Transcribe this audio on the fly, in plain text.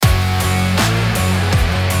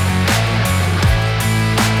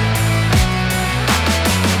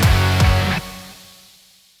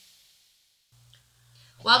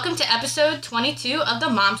welcome to episode 22 of the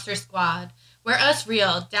MOMster Squad, where us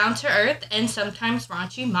real, down-to-earth, and sometimes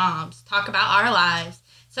raunchy moms talk about our lives.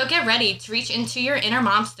 So get ready to reach into your inner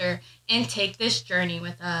momster and take this journey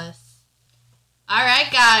with us.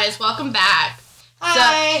 Alright guys, welcome back.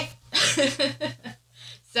 Hi!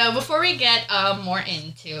 So before we get more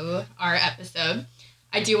into our episode,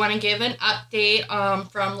 I do want to give an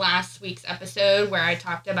update from last week's episode where I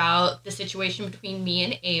talked about the situation between me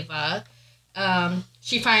and Ava.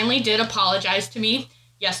 She finally did apologize to me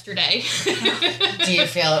yesterday. Do you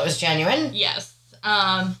feel it was genuine? Yes.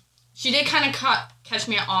 She did kind of catch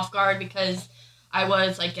me off guard because I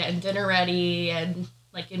was like getting dinner ready and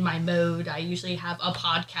like in my mode. I usually have a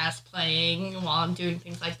podcast playing while I'm doing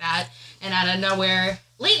things like that. And out of nowhere,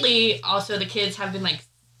 lately, also the kids have been like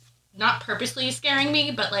not purposely scaring me,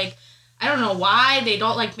 but like I don't know why they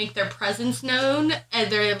don't like make their presence known,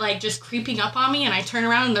 and they're like just creeping up on me, and I turn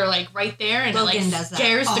around and they're like right there, and Logan it like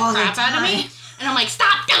scares the crap out of me, and I'm like,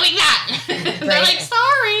 stop doing that. They're like,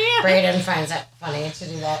 sorry. Braden finds it funny to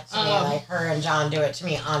do that to me. Like her and John do it to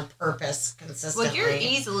me on purpose consistently. Well, you're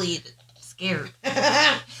easily scared,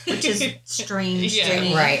 which is strange Yeah. to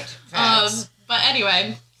me. Right. But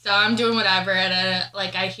anyway. So I'm doing whatever, and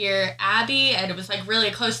I hear Abby, and it was like really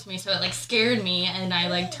close to me, so it like scared me, and I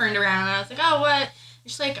like turned around, and I was like, oh, what? And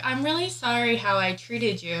she's like, I'm really sorry how I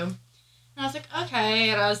treated you. And I was like, okay,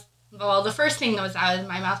 and the first thing that was out of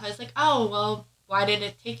my mouth, I was like, oh, well, why did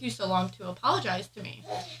it take you so long to apologize to me?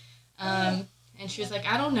 And she was like,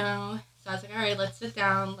 I don't know. So I was like, all right, let's sit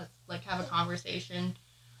down, let's like have a conversation.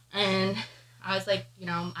 And I was like,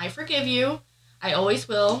 I forgive you. I always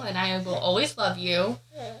will, and I will always love you.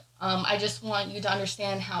 I just want you to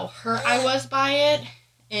understand how hurt I was by it,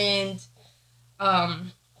 and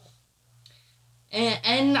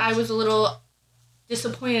I was a little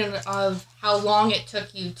disappointed of how long it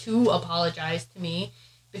took you to apologize to me,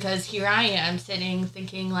 because here I am sitting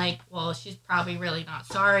thinking like, well, she's probably really not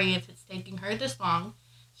sorry if it's taking her this long.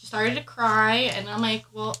 She started to cry, and I'm like,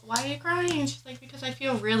 well, why are you crying? And she's like, because I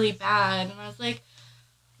feel really bad. And I was like,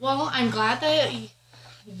 well, I'm glad that I'm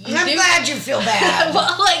glad you feel bad.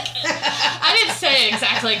 Well, like, I didn't say it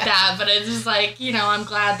exactly like that, but it's just like, I'm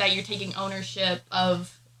glad that you're taking ownership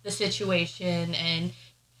of the situation, and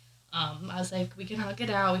I was like, we can hug it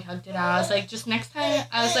out. We hugged it out. I was like, just next time,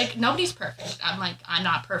 I was like, nobody's perfect. I'm like, I'm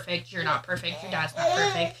not perfect. You're not perfect. Your dad's not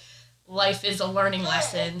perfect. Life is a learning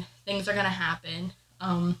lesson. Things are going to happen. But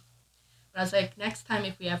I was like, next time,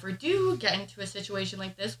 if we ever do get into a situation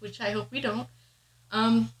like this, which I hope we don't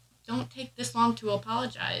take this long to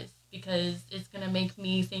apologize, because it's going to make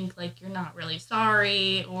me think like you're not really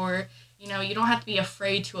sorry, or, you don't have to be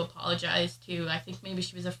afraid to apologize too. I think maybe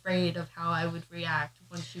she was afraid of how I would react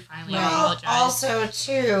when she finally apologized. Also,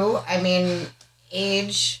 too, I mean,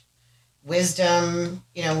 age, wisdom,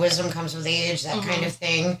 wisdom comes with age, that kind of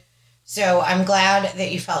thing. So I'm glad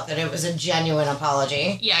that you felt that it was a genuine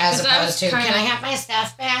apology. Yeah, as opposed to, can I have my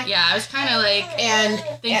stuff back? Yeah, I was kind of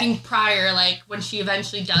like thinking prior, like when she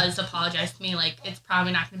eventually does apologize to me, like it's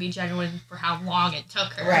probably not going to be genuine for how long it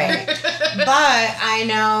took her. Right. But I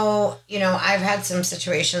know, I've had some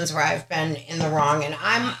situations where I've been in the wrong, and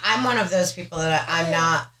I'm one of those people that I'm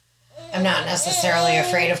not necessarily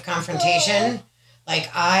afraid of confrontation.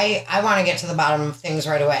 Like, I want to get to the bottom of things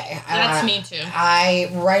right away. That's me, too.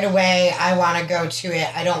 Right away, I want to go to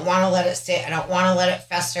it. I don't want to let it sit. I don't want to let it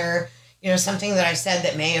fester. Something that I said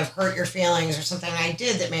that may have hurt your feelings, or something I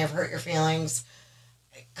did that may have hurt your feelings.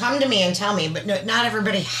 Come to me and tell me. But no, not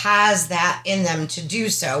everybody has that in them to do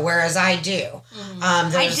so, whereas I do. Mm-hmm.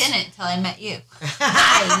 I didn't until I met you.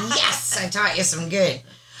 Yes, I taught you some good.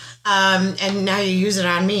 And now you use it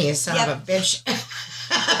on me, son of a bitch.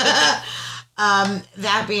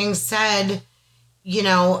 That being said,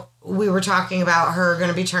 we were talking about her going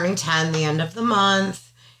to be turning 10 the end of the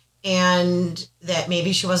month, and that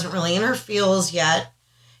maybe she wasn't really in her feels yet,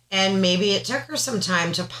 and maybe it took her some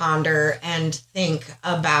time to ponder and think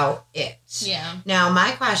about it. Yeah. Now,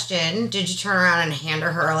 my question, did you turn around and hand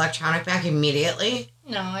her electronic back immediately?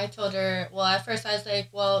 No, I told her, well, at first I was like,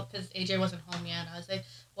 well, because AJ wasn't home yet, I was like,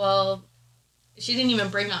 well, she didn't even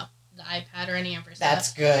bring up the iPad or any of her stuff.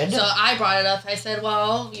 That's good. So I brought it up. I said,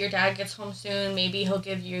 well, your dad gets home soon. Maybe he'll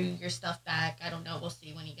give you your stuff back. I don't know. We'll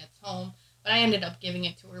see when he gets home. But I ended up giving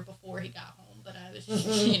it to her before he got home. But I was just,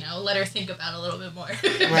 let her think about it a little bit more.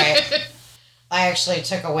 Right. I actually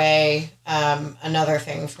took away another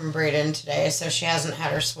thing from Braden today. So she hasn't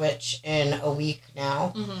had her Switch in a week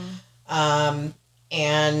now. Mm-hmm.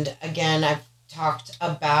 And again, I've talked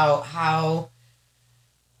about how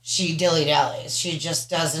she dilly-dallies. She just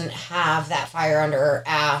doesn't have that fire under her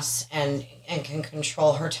ass and can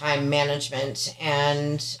control her time management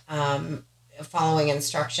and following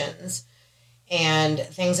instructions. And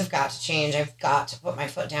things have got to change. I've got to put my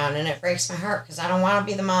foot down, and it breaks my heart because I don't want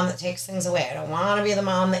to be the mom that takes things away. I don't want to be the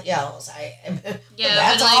mom that yells.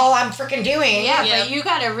 That's all I'm freaking doing. Yeah, but you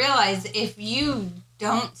got to realize if you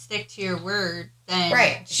don't stick to your word,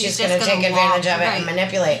 then she's going to take advantage of it and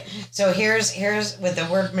manipulate. So here's with the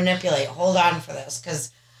word manipulate. Hold on for this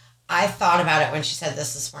because I thought about it when she said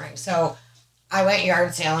this morning. So I went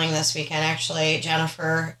yard sailing this weekend, actually.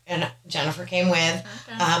 Jennifer came with,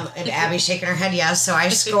 and Abby's shaking her head yes. So I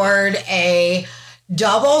scored a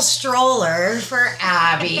double stroller for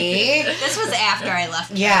Abby. This was after I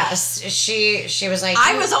left. Yes, she was like...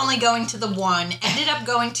 I was only going to the one, ended up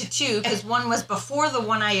going to two, because one was before the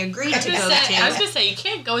one I agreed to go to. I was going to say, you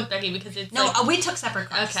can't go with Becky because it's we took separate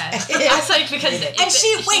cars. Okay. I was like, because... And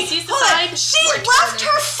she left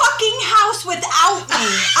her fucking house without me.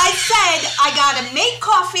 I said, I got to make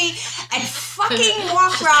coffee and fucking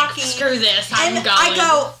walk Rocky. Screw this, I'm and going. I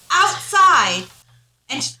go outside,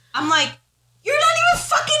 and I'm like, you're not even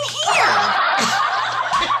fucking here.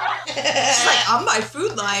 She's like, I'm by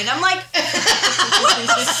Food Line. I'm like, what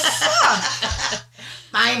the fuck?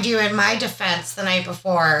 Mind you, in my defense, the night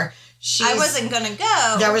before, I wasn't going to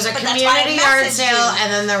go. There was a community yard sale,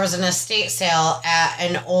 and then there was an estate sale at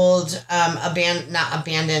an old, not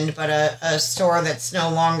abandoned, but a store that's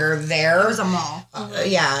no longer there. It was a mall.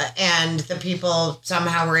 Yeah, and the people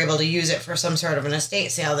somehow were able to use it for some sort of an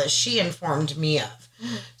estate sale that she informed me of.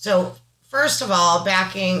 So... First of all,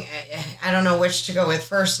 backing, I don't know which to go with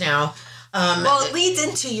first now. Well, it leads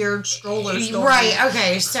into your stroller story. Right,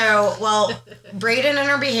 okay. So, Brayden and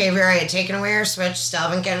her behavior, I had taken away her Switch, still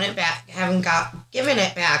haven't given it back.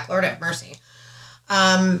 Lord have mercy.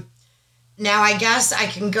 Now, I guess I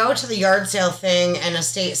can go to the yard sale thing and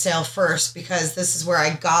estate sale first because this is where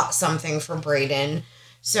I got something for Brayden.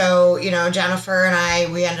 So, Jennifer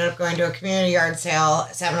and we ended up going to a community yard sale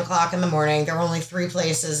at 7 o'clock in the morning. There were only 3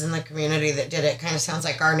 places in the community that did it. Kind of sounds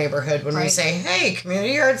like our neighborhood when we say, hey,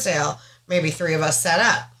 community yard sale. Maybe 3 of us set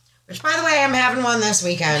up. Which, by the way, I'm having one this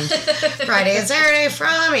weekend. Friday and Saturday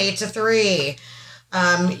from 8 to 3.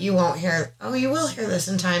 You won't hear... Oh, you will hear this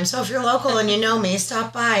in time. So if you're local and you know me,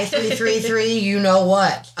 stop by. 333, you know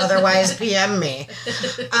what. Otherwise, PM me.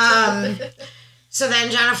 So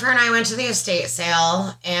then Jennifer and I went to the estate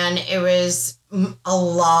sale, and it was a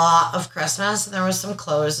lot of Christmas, and there was some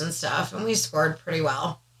clothes and stuff, and we scored pretty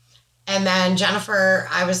well. And then Jennifer,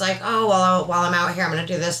 I was like, oh, well, while I'm out here, I'm going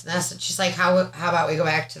to do this and this. And she's like, how about we go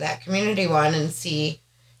back to that community one and see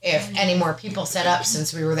if any more people set up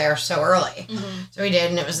since we were there so early. Mm-hmm. So we did,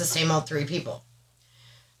 and it was the same old 3 people.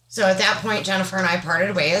 So at that point, Jennifer and I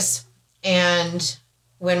parted ways, and...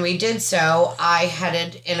 When we did so, I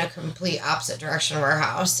headed in a complete opposite direction of our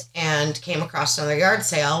house and came across another yard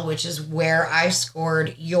sale, which is where I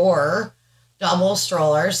scored your double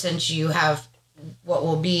stroller since you have what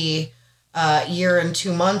will be a year and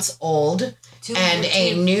 2 months old and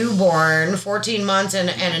a newborn, 14 months and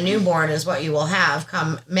a newborn is what you will have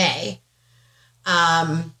come May.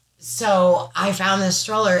 So I found this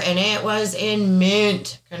stroller and it was in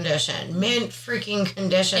mint condition. Mint freaking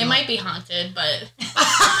condition. It might be haunted, but...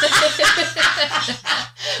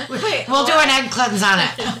 We'll do an egg cleanse on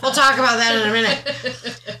it. We'll talk about that in a minute.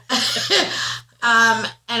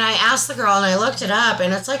 And I asked the girl and I looked it up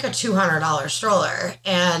and it's like a $200 stroller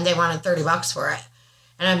and they wanted $30 for it.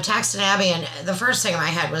 And I'm texting Abby and the first thing in my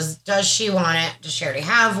head was, does she want it? Does she already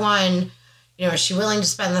have one? Is she willing to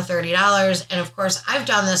spend the $30? And of course, I've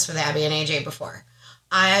done this with Abby and AJ before.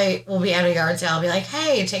 I will be at a yard sale. I'll be like,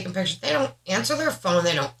 hey, taking pictures. They don't answer their phone.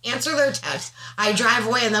 They don't answer their text. I drive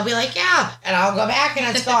away and they'll be like, yeah. And I'll go back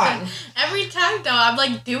and it's gone. Every time, though, I'm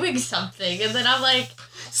like doing something. And then I'm like...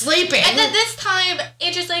 Sleeping. And then this time,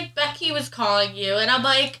 it just like, Becky was calling you. And I'm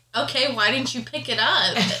like, okay, why didn't you pick it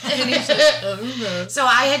up? And he's like, oh, no. So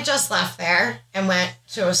I had just left there and went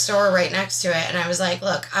to a store right next to it. And I was like,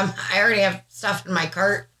 look, I already have stuff in my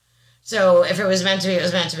cart. So if it was meant to be, it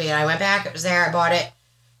was meant to be. And I went back. It was there. I bought it.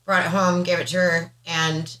 Brought it home. Gave it to her.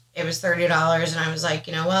 And it was $30. And I was like,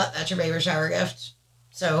 you know what? That's your baby shower gift.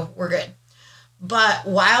 So we're good. But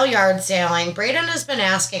while yard sailing, Brayden has been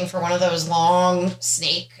asking for one of those long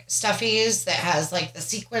snake stuffies that has like the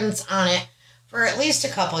sequins on it for at least a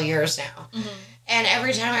couple years now. Mm-hmm. And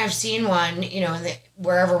every time I've seen one,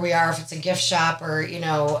 wherever we are, if it's a gift shop or,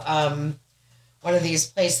 one of these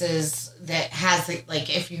places that has like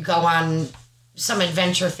if you go on some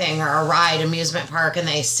adventure thing or a ride, amusement park, and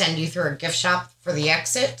they send you through a gift shop for the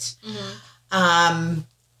exit. Mm-hmm.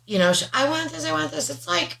 I want this. It's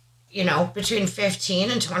like between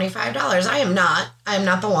 $15 and $25. I am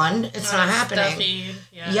not the one. It's not happening. Stuffy.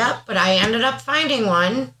 Yeah. Yep, but I ended up finding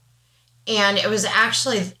one, and it was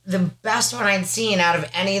actually the best one I'd seen out of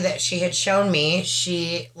any that she had shown me.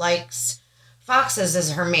 She likes foxes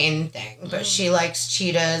as her main thing, but she likes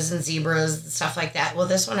cheetahs and zebras and stuff like that. Well,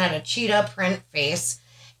 this one had a cheetah print face,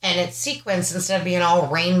 and its sequence, instead of being all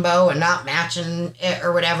rainbow and not matching it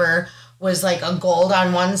or whatever, was like a gold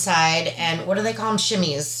on one side, and what do they call them?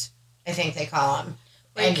 Shimmies, I think they call them.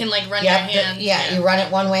 Where you can run your hand. You run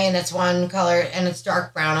it one way and it's one color, and it's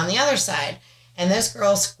dark brown on the other side. And this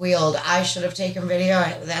girl squealed. I should have taken video.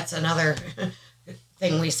 That's another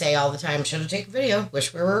thing we say all the time. Should have taken video.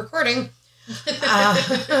 Wish we were recording.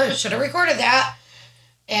 Should have recorded that.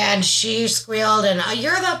 And she squealed, and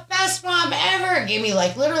you're the best mom ever. Gave me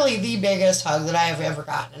literally the biggest hug that I have ever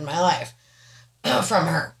gotten in my life from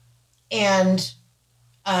her. And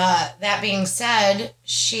that being said,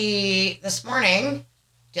 she, this morning,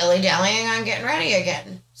 dilly-dallying on getting ready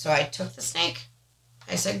again. So I took the snake.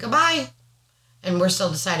 I said goodbye. And we're still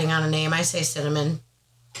deciding on a name. I say Cinnamon.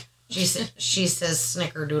 She says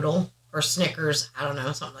Snickerdoodle or Snickers. I don't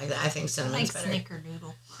know, something like that. I think Cinnamon's better.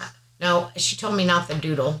 Snickerdoodle. No, she told me not the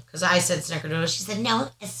doodle, because I said Snickerdoodle. She said, no,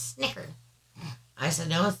 it's Snicker. I said,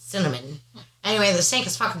 no, it's Cinnamon. Anyway, the snake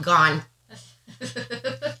is fucking gone.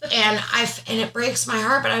 and it breaks my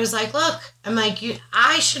heart, but I was like, look, I'm like,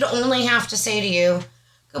 I should only have to say to you,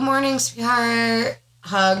 good morning, sweetheart,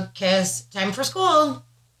 hug, kiss, time for school.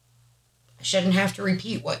 I shouldn't have to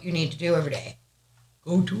repeat what you need to do every day.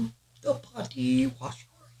 Go to the potty, wash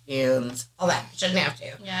your hands, all that. I shouldn't have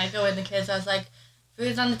to. Yeah, I go with the kids. I was like,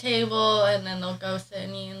 food's on the table, and then they'll go sit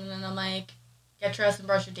and eat, and then I'm like, get dressed and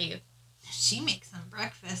brush your teeth. She makes them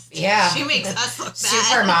breakfast. Yeah. She makes us look bad.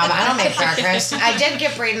 Super mom. I don't make breakfast. I did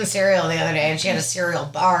give Brayden cereal the other day, and she had a cereal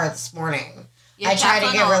bar this morning. I tried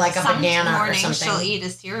to give her a banana or something. She'll eat a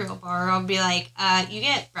cereal bar. I'll be like, you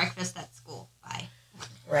get breakfast at school. Bye.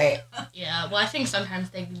 Right. Yeah, well, I think sometimes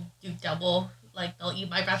they do double. They'll eat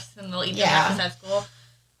my breakfast and they'll eat their breakfast at school.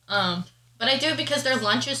 But I do because their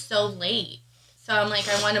lunch is so late. So I'm like,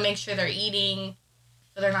 I want to make sure they're eating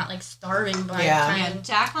so they're not, starving by the time. Yeah,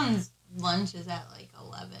 Jacqueline's lunch is at,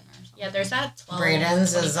 11 or something. Yeah, there's at 12.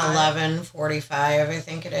 Brayden's is 11:45, I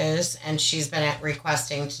think it is. And she's been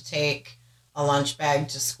requesting to take a lunch bag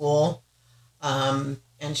to school. And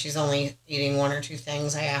she's only eating one or two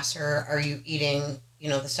things. I asked her, are you eating,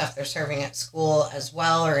 the stuff they're serving at school as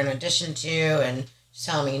well or in addition to? And she's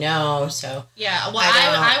telling me no, so. Yeah, well,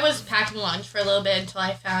 I was packing lunch for a little bit until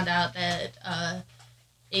I found out that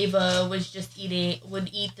Ava would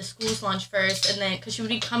eat the school's lunch first, and then, because she would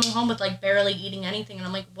be coming home with, barely eating anything, and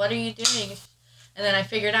I'm like, what are you doing? And then I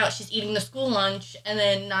figured out she's eating the school lunch and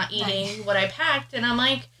then not eating what I packed. And I'm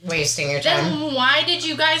like, wasting your time. Then why did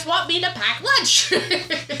you guys want me to pack lunch?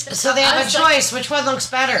 So they have a choice. Which one looks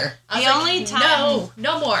better? The only time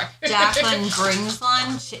no more. Jacqueline brings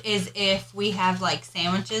lunch is if we have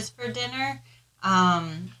sandwiches for dinner.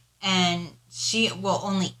 And she will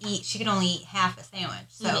only eat, she can only eat half a sandwich.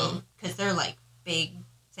 So, because they're big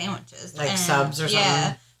sandwiches. Subs or something.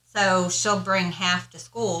 Yeah. So she'll bring half to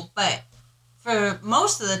school, but for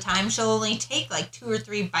most of the time, she'll only take 2 or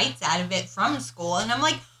 3 bites out of it from school. And I'm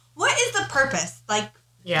like, what is the purpose?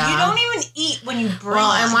 You don't even eat when you bring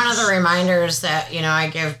lunch. And one of the reminders that, I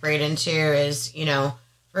give Brayden too is,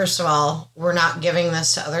 first of all, we're not giving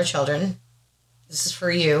this to other children. This is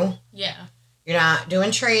for you. Yeah. You're not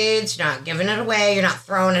doing trades. You're not giving it away. You're not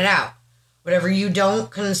throwing it out. Whatever you don't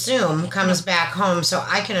consume comes back home, so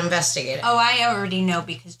I can investigate it. Oh, I already know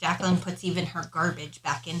because Jacqueline puts even her garbage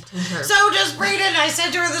back into her. So does Brayden. I said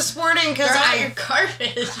to her this morning because your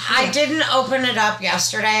garbage. I didn't open it up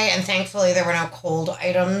yesterday, and thankfully there were no cold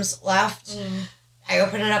items left. I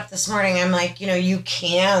opened it up this morning. I'm like, you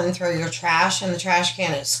can throw your trash in the trash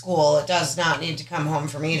can at school. It does not need to come home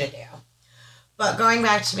for me to do. But going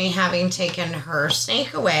back to me having taken her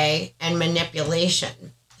snake away and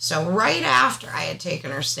manipulation. So right after I had taken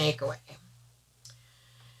her snake away,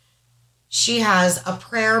 she has a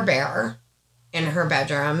prayer bear in her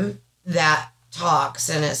bedroom that talks,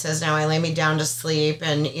 and it says, now I lay me down to sleep,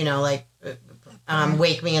 and,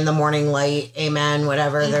 wake me in the morning light, amen,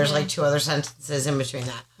 whatever. Mm-hmm. There's 2 other sentences in between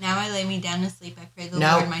that. Now I lay me down to sleep, I pray the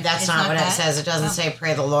Lord. No, that's not what it says. It doesn't say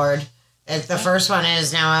pray the Lord. The first one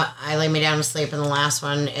is, now I lay me down to sleep, and the last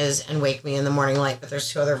one is, and wake me in the morning light. But there's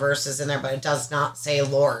 2 other verses in there, but it does not say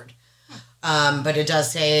Lord. But it does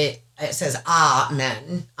say, it says,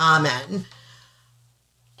 Amen. Amen.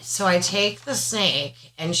 So I take the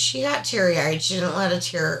snake, and she got teary-eyed. She didn't let a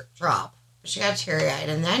tear drop. She got teary-eyed,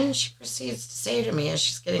 and then she proceeds to say to me as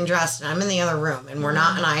she's getting dressed, and I'm in the other room, and we're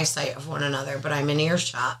not in eyesight of one another, but I'm in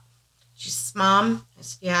earshot. She says, Mom? I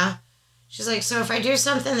said, yeah. She's like, so if I do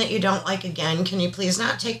something that you don't like again, can you please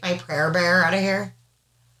not take my prayer bear out of here?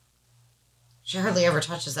 She hardly ever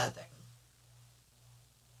touches that thing.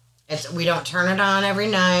 We don't turn it on every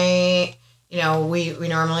night. You know, we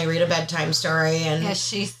normally read a bedtime story. And yeah,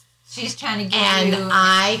 she's trying to get and you.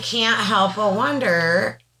 I can't help but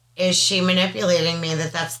wonder, is she manipulating me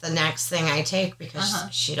that that's the next thing I take because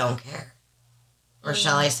she don't care? Or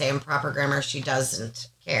shall I say in proper grammar, she doesn't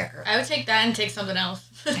care. I would take that and take something else.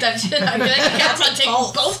 That shit, I'd be like, yeah, I'll take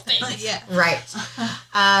both things. Yeah. Right.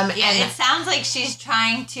 And it sounds like she's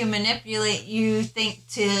trying to manipulate you,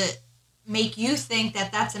 to make you think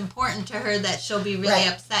that that's important to her, that she'll be really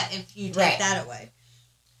upset if you take that away.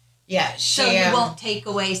 Yeah, so you won't take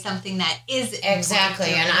away something that is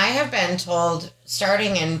exactly. And I have been told,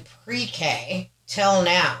 starting in pre-K till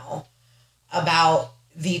now, about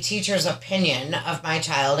the teacher's opinion of my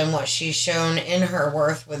child and what she's shown in her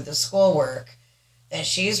worth with the schoolwork, that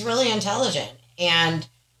she's really intelligent and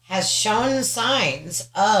has shown signs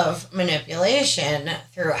of manipulation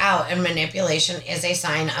throughout, and manipulation is a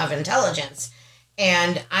sign of intelligence.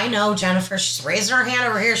 And I know Jennifer, she's raising her hand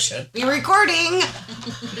over here, should be recording.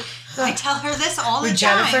 I tell her this all the time.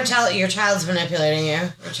 Jennifer, tell your child's manipulating you.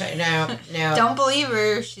 No. Don't believe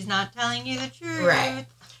her. She's not telling you the truth. Right.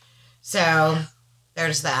 So,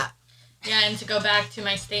 there's that. Yeah, and to go back to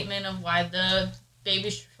my statement of why the baby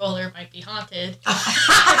stroller might be haunted,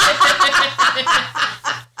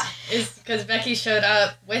 is because Becci showed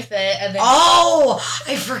up with it, and then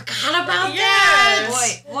I forgot about that.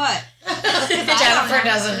 Wait, what? Jennifer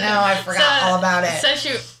doesn't know. I forgot all about it. So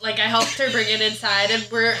I helped her bring it inside, and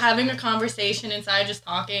we're having a conversation inside, just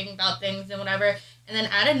talking about things and whatever. And then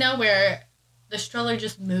out of nowhere, the stroller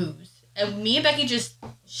just moves, and me and Becci just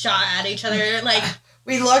shot at each other like.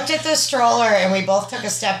 We looked at the stroller and we both took a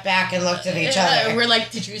step back and looked at each other. We're like,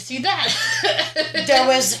 "Did you see that?" There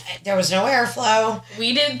was no airflow.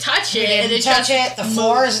 We didn't touch it. We didn't touch it. The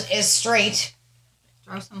floor is straight.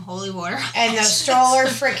 Throw some holy water. And the stroller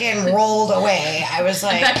freaking rolled away. I was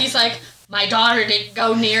like, and Becky's like, "My daughter didn't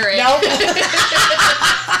go near it." Nope.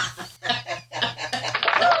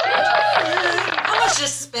 I almost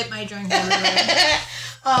just spit my drink everywhere.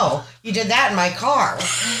 Oh, you did that in my car.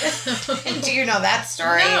 Do you know that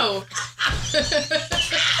story? No.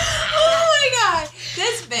 Oh my god,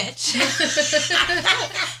 this bitch.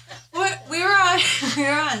 We were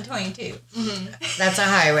on 22. Mm-hmm. That's a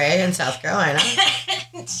highway in South Carolina. I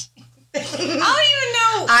don't even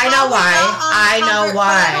know. I know why. I know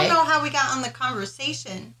why. I don't know how we got on the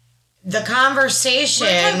conversation. The conversation.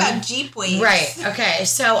 We're talking about Jeep waves. Right. Okay.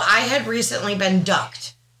 So I had recently been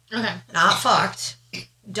ducked. Okay. Not fucked.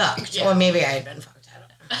 Ducked. Yeah. Or maybe I had been fucked. I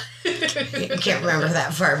don't know. You can't remember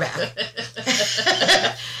that far back.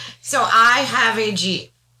 So I have a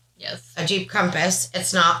Jeep. Yes. A Jeep Compass.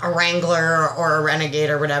 It's not a Wrangler or a Renegade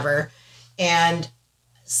or whatever. And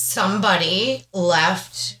somebody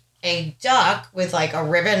left a duck with like a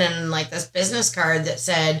ribbon and like this business card that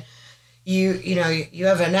said, you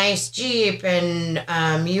have a nice Jeep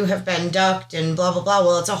and you have been ducked and blah, blah, blah.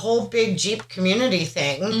 Well, it's a whole big Jeep community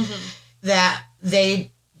thing that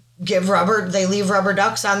they leave rubber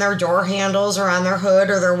ducks on their door handles or on their hood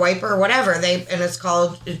or their wiper or whatever. And it's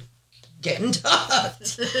called getting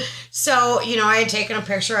ducked. So, I had taken a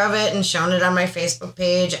picture of it and shown it on my Facebook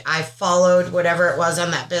page. I followed whatever it was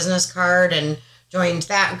on that business card and joined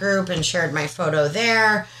that group and shared my photo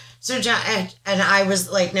there. So, and I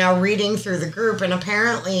was like now reading through the group, and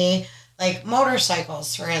apparently like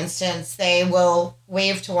motorcycles, for instance, they will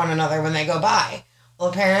wave to one another when they go by. Well,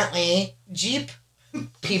 apparently Jeep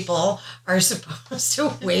people are supposed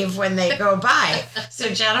to wave when they go by. So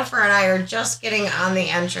Jennifer and I are just getting on the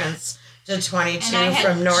entrance to 22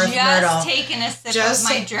 from North Myrtle. Just taken a sip of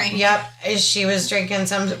my drink. Yep, she was drinking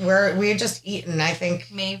some. We had just eaten. I think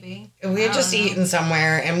maybe we had just eaten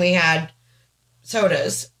somewhere, and we had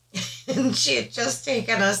sodas, and she had just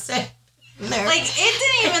taken a sip. There. Like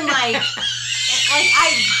it didn't even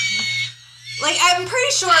I'm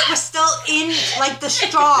pretty sure it was still in, like the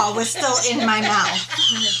straw was still in my mouth.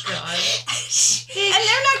 Oh my god. And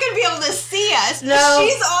they're not going to be able to see us. No.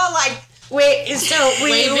 She's all like... Wait, so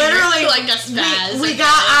we waving literally... like a spaz. We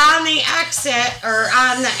got on the exit, or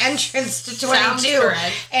on the entrance to 22,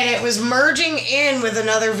 and it was merging in with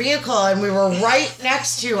another vehicle, and we were right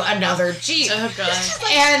next to another Jeep. Oh god.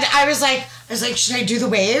 And I was like, should I do the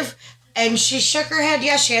wave? And she shook her head.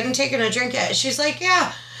 Yeah, she hadn't taken a drink yet. She's like,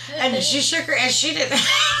 yeah. And she shook her, and she did.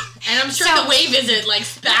 And I'm sure the wave isn't like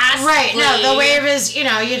spastic. Right, no, the wave is, you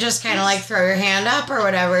just kind of like throw your hand up or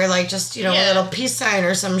whatever, like just, a little peace sign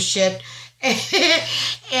or some shit.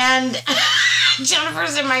 And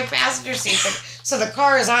Jennifer's in my passenger seat. So the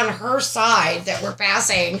car is on her side that we're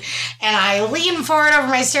passing. And I lean forward over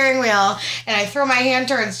my steering wheel and I throw my hand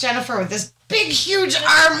towards Jennifer with this big, huge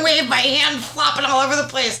arm wave, my hand flopping all over the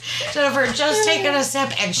place. Jennifer just taking a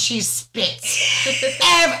sip and she spits.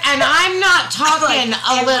 And I'm not talking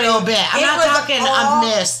a little bit. I'm not talking a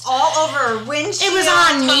mist. All over her windshield. It was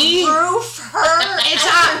on me. Roof, her. It's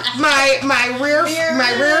on my rear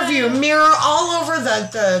view mirror, all over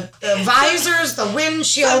the visors, the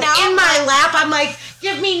windshield, in my lap. I'm like,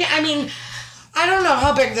 I don't know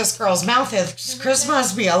how big this girl's mouth is. Chris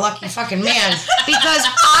must be a lucky fucking man because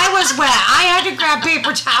I was wet. I had to grab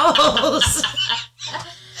paper towels.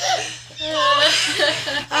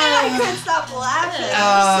 I couldn't stop laughing.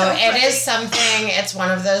 Oh, it is something. It's one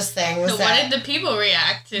of those things. So what did the people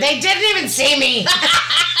react to? They didn't even see me.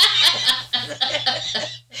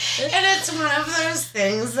 And it's one of those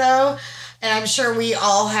things, though. And I'm sure we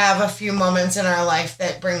all have a few moments in our life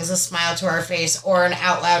that brings a smile to our face or an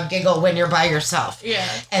out loud giggle when you're by yourself. Yeah.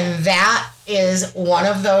 And that is one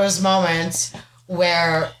of those moments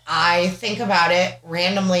where I think about it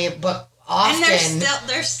randomly, but often. And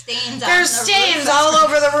there's stains. There's stains all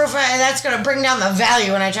over the roof, and that's going to bring down the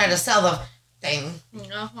value when I try to sell the thing.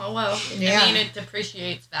 Oh, well. Yeah. I mean, it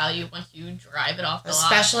depreciates value once you drive it off the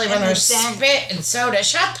lot. Especially when there's spit and soda.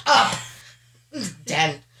 Shut up.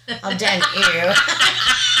 Dent. I'll dent you.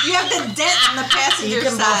 You have the dent on the passenger side. You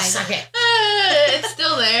can side. both suck it. It's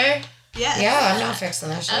still there. Yes. Yeah, I'm not fixing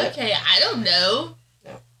that shit. Okay, I don't know.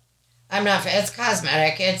 No. I'm not. It's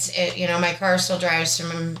cosmetic. My car still drives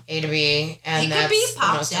from A to B, and that's the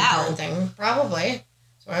most important thing. Probably.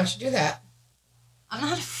 So why don't you do that? I'm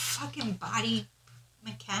not a fucking body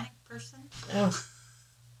mechanic person. No.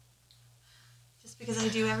 Just because I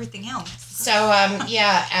do everything else. So,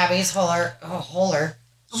 Abby's stroller. My holler.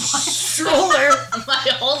 Oh,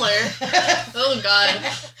 God.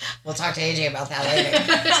 We'll talk to AJ about that later.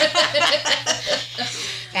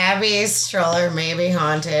 Abby's stroller may be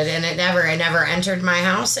haunted, and it never entered my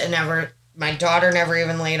house. My daughter never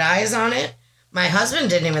even laid eyes on it. My husband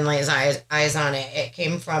didn't even lay his eyes on it. It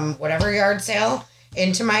came from whatever yard sale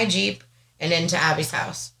into my Jeep and into Abby's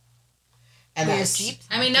house. And that's Jeep.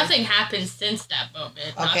 I mean, nothing happened since that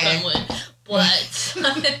moment. Okay. Knock on wood. But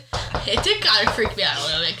it did kind of freak me out a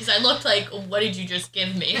little bit because I looked like, what did you just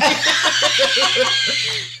give me?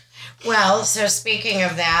 Well, so speaking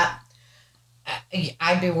of that,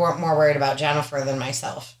 I'd be more worried about Jennifer than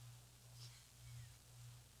myself.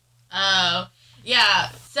 Oh, yeah.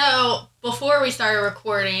 So before we started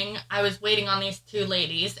recording, I was waiting on these two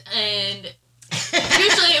ladies, and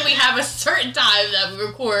usually we have a certain time that we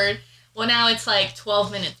record. Well, now it's like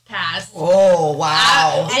 12 minutes past. Oh,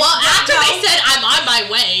 wow. After they said I'm on my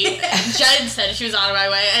way, Jenn said she was on my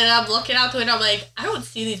way, and I'm looking out the window, I'm like, I don't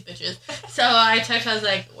see these bitches. So I texted, I was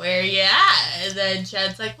like, where you at? And then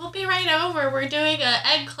Jenn's like, we'll be right over. We're doing an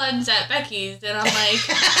egg cleanse at Becci's. And I'm like,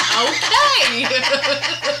 okay.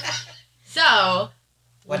 So.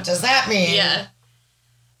 What does that mean? Yeah.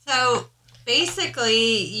 So,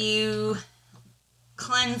 basically, you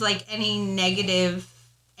cleanse, like, any negative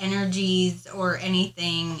energies or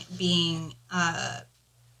anything being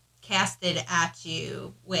casted at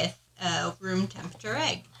you with a room temperature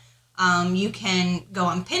egg. You can go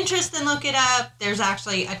on Pinterest and look it up. There's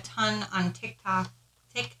actually a ton on TikTok.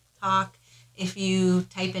 If you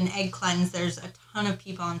type in egg cleanse, there's a ton of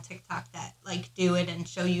people on TikTok that do it and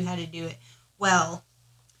show you how to do it. Well,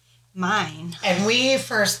 mine. And we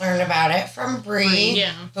first learned about it from Bree,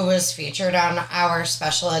 who was featured on our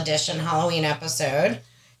special edition Halloween episode.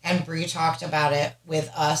 And Bree talked about it with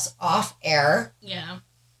us off air. Yeah.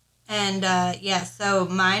 And, so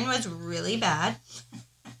mine was really bad.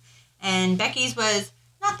 And Becci's was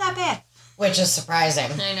not that bad. Which is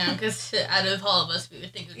surprising. I know, because out of all of us, we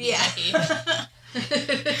would think it would be Becci.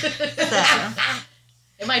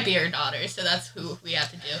 It might be her daughter, so that's who we have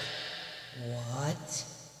to do. What?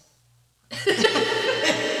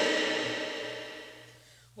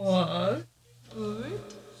 What?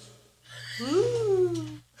 Ooh.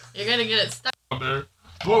 You're gonna get it stuck.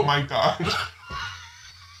 Oh my God.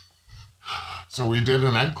 So we did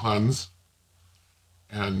an egg cleanse,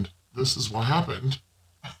 and this is what happened.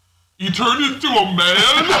 You turned into a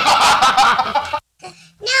man?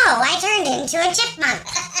 No, I turned into a chipmunk.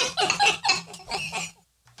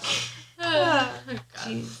 Oh,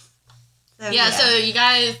 God. So you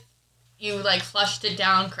guys, flushed it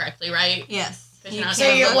down correctly, right? Yes. 'Cause you're not So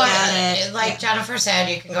gonna you look want, at it. like Jennifer said,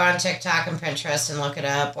 you can go on TikTok and Pinterest and look it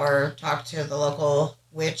up, or talk to the local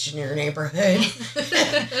witch in your neighborhood.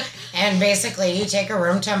 And basically, you take a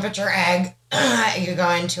room temperature egg, you go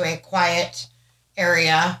into a quiet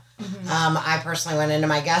area. I personally went into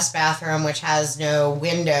my guest bathroom, which has no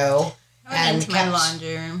window, and into my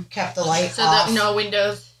laundry room. kept the light So off. no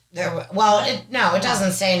windows. It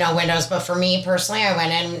doesn't say no windows, but for me personally, I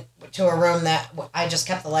went in to a room that I just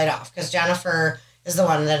kept the light off because Jennifer is the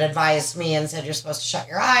one that advised me and said you're supposed to shut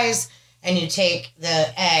your eyes and you take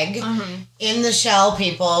the egg in the shell.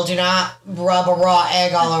 People, do not rub a raw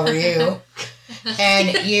egg all over you.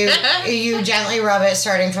 And you gently rub it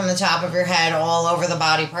starting from the top of your head all over the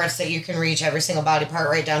body parts that you can reach, every single body part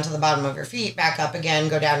right down to the bottom of your feet, back up again,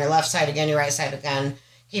 go down your left side again, your right side again,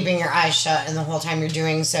 keeping your eyes shut. And the whole time you're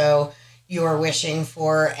doing so, you are wishing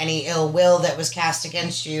for any ill will that was cast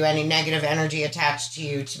against you, any negative energy attached to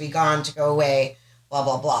you to be gone, to go away, blah,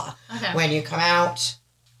 blah, blah. Okay. When you come out,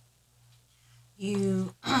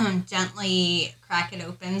 you gently crack it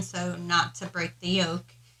open so not to break the yolk,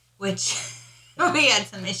 which we had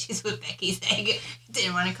some issues with Becky's egg. It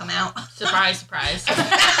didn't want to come out. Surprise, surprise.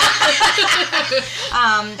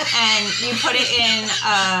 And you put it in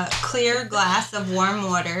a clear glass of warm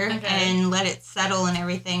water and let it settle and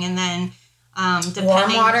everything. And then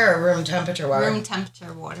warm water or room temperature water? Room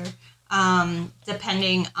temperature water.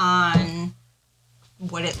 Depending on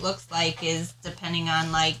what it looks like is depending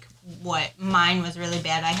on like what mine was really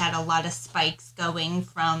bad. I had a lot of spikes going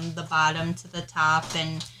from the bottom to the top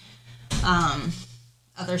and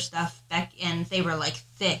other stuff back, and they were like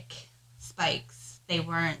thick spikes. They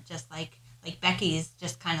weren't just like Becky's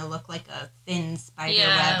just kind of looked like a thin spider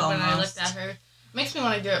web almost. When I looked at her, it makes me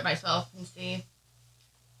want to do it myself and see.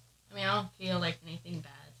 I mean, I don't feel like anything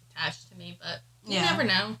bad is attached to me, but you never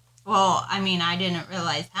know. Well, I mean, I didn't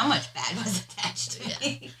realize how much bad was attached to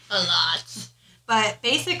me. A lot. But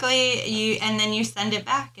basically, you send it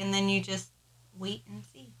back, and then you just wait and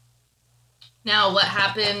see. Now, what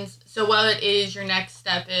happens? So, what is your next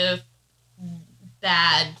step if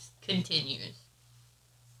bad continues?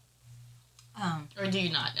 Or do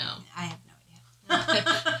you not know? I have no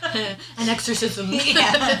idea. An exorcism.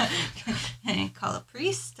 Yeah. And call a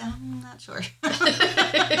priest? I'm not sure.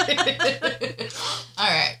 All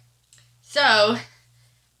right. So,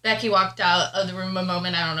 Becky walked out of the room a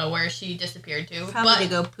moment. I don't know where she disappeared to. Probably to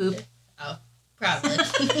go poop. Oh, probably.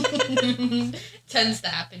 Tends to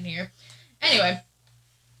happen here. Anyway,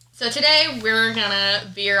 so today we're gonna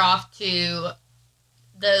veer off to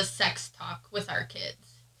the sex talk with our kids.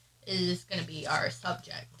 Is gonna be our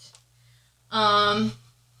subject. So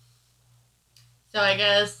I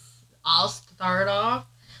guess I'll start off.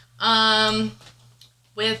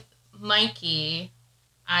 With Mikey,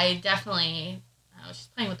 she's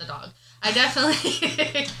playing with the dog.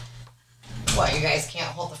 What, you guys can't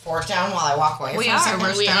hold the fork down while I walk away We from are. something?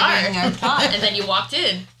 We're starting our talk. And then you walked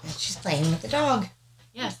in. And she's playing with the dog.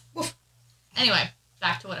 Yes. Woof. Anyway,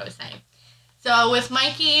 back to what I was saying. So with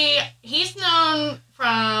Mikey, he's known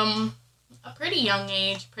from a pretty young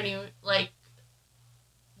age,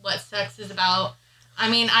 what sex is about. I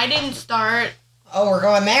mean, I didn't start. Oh, we're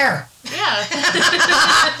going there. Yeah.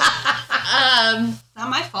 Not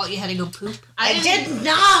my fault you had to go poop. I did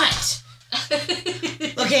not.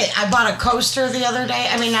 Okay, I bought a coaster the other day.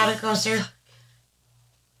 I mean, not a coaster.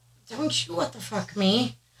 Don't you what the fuck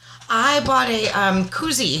me. I bought a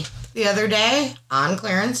koozie the other day on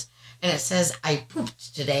clearance, and it says, I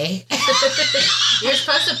pooped today. You're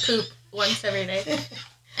supposed to poop once every day.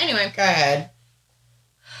 Anyway. Go ahead.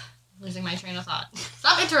 Losing my train of thought.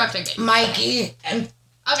 Stop interrupting me. Mikey and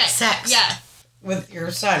Okay. sex. Yeah. With your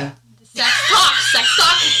son. Sex talk.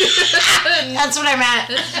 That's what I meant.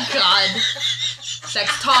 God.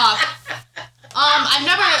 Sex talk. I've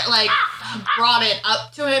never, brought it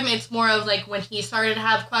up to him. It's more of, when he started to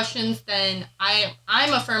have questions, then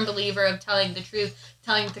I'm a firm believer of telling the truth,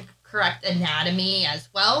 telling the correct anatomy as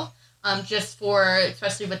well.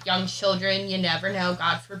 Especially with young children, you never know.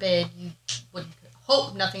 God forbid, you would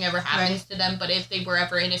hope nothing ever happens to them, but if they were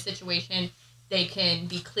ever in a situation, they can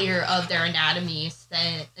be clear of their anatomies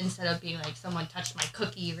instead of being like, someone touched my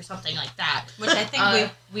cookie or something like that. Which I think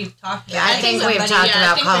we've talked about. Yeah, I think we've talked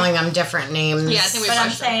about calling them different names. Yeah, I think But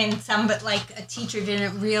I'm saying a teacher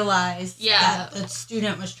didn't realize that the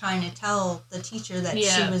student was trying to tell the teacher that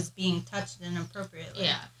she was being touched inappropriately.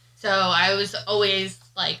 Yeah. So I was always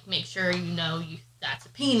make sure that's a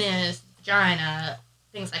penis, vagina,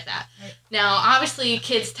 things like that. Right. Now, obviously,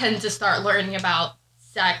 kids tend to start learning about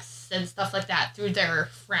sex and stuff like that through their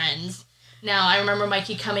friends. Now, I remember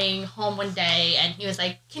Mikey coming home one day, and he was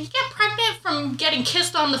like, can you get pregnant from getting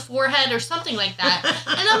kissed on the forehead or something like that?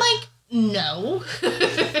 And I'm like, no.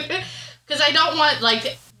 Because I don't want,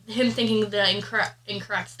 like, him thinking the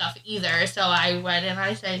incorrect stuff either. So I went and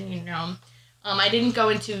I said, I didn't go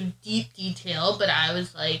into deep detail, but I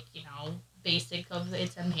was like, basic of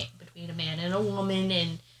it's between a man and a woman,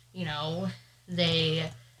 and, they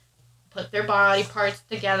put their body parts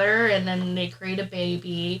together, and then they create a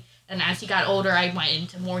baby. And as he got older, I went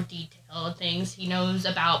into more detail of things. He knows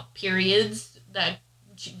about periods, that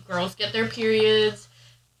girls get their periods.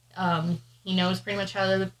 He knows pretty much how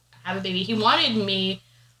to have a baby. He wanted me,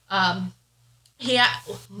 he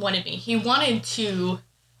wanted to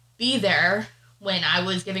be there when I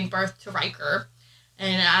was giving birth to Riker.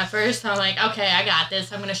 And at first, I'm like, okay, I got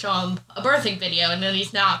this. I'm going to show him a birthing video, and then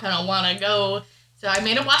he's not going to want to go. So I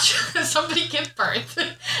made him watch somebody give birth.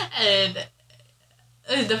 And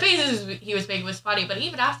the faces he was making was funny, but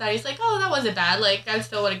even after that, he's like, oh, that wasn't bad. Like, I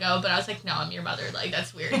still want to go. But I was like, no, I'm your mother. Like,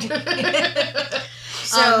 that's weird. So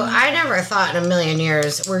I never thought in a million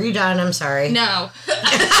years. Were you done? I'm sorry. No.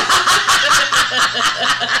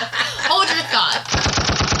 Hold your thought.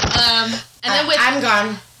 And then I'm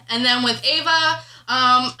gone. And then with Ava,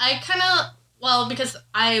 I kind of, because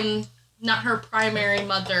I'm not her primary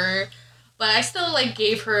mother, but I still, like,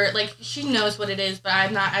 gave her, like, she knows what it is, but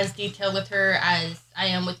I'm not as detailed with her as I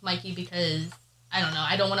am with Mikey because, I don't know,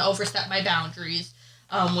 I don't want to overstep my boundaries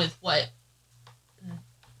with what,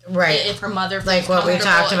 right, if her mother feels like what we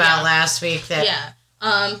talked about yeah. last week. That yeah.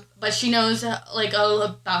 But she knows, like, all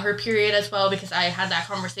about her period as well because I had that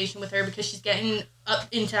conversation with her because she's getting up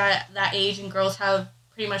into that age and girls have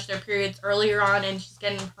pretty much their periods earlier on and she's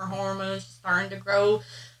getting her hormones starting to grow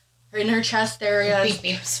in her chest area. Beep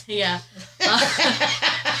beeps. Yeah.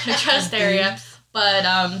 Her chest area.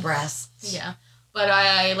 But, breasts. yeah. But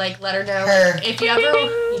I like, let her know, Her. like, if you ever,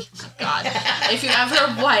 if you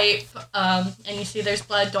ever wipe, and you see there's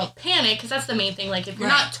blood, don't panic, because that's the main thing. Like, if you're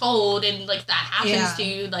not told and, like, that happens to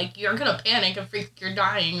you, like, you're going to panic and freak you're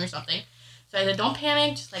dying or something. So I said, don't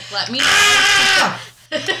panic, just, like, let me know.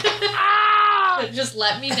 Just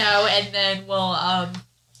let me know, and then we'll,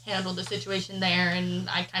 handle the situation there. And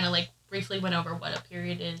I kind of, like, briefly went over what a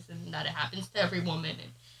period is and that it happens to every woman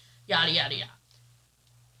and yada, yada, yada.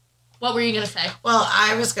 What were you going to say? Well,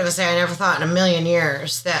 I was going to say I never thought in a million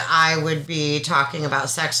years that I would be talking about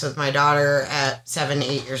sex with my daughter at 7,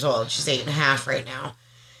 8 years old. She's 8.5 right now.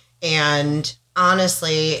 And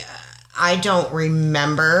honestly, I don't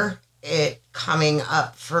remember it coming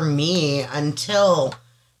up for me until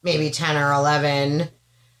maybe 10 or 11.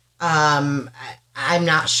 I'm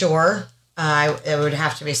not sure. It would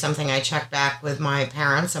have to be something I check back with my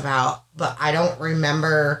parents about, but I don't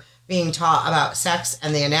remember being taught about sex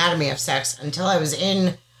and the anatomy of sex until I was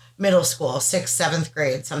in middle school, 6th, 7th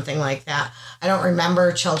grade, something like that. I don't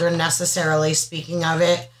remember children necessarily speaking of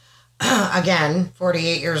it. Again,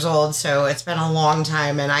 48 years old, so it's been a long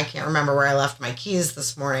time, and I can't remember where I left my keys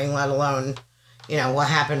this morning, let alone, what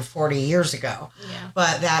happened 40 years ago. Yeah.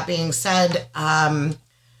 But that being said,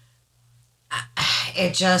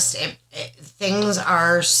 things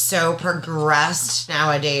are so progressed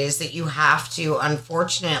nowadays that you have to,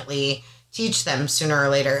 unfortunately, teach them sooner or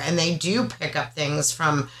later. And they do pick up things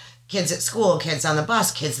from kids at school, kids on the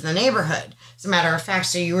bus, kids in the neighborhood. As a matter of fact,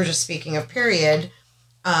 so you were just speaking of period,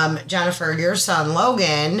 Jennifer, your son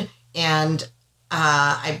Logan, and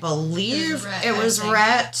I believe it was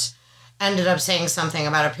Rhett, ended up saying something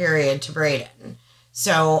about a period to Brayden.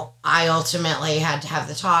 So I ultimately had to have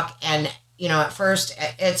the talk, and at first,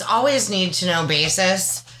 it's always need to know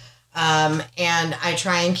basis, and I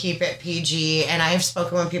try and keep it PG, and I've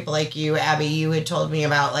spoken with people like you, Abby. You had told me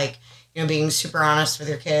about, like, being super honest with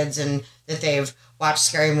your kids and that they've watched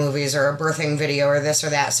scary movies or a birthing video or this or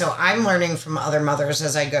that. So I'm learning from other mothers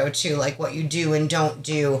as I go, too, like what you do and don't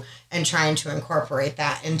do, and trying to incorporate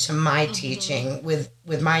that into my teaching with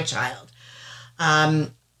my child.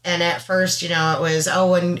 And at first, it was,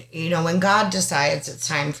 when God decides it's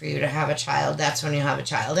time for you to have a child, that's when you have a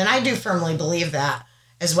child. And I do firmly believe that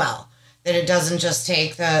as well, that it doesn't just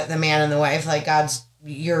take the man and the wife, like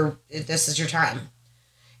this is your time.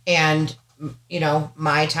 And,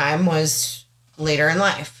 my time was later in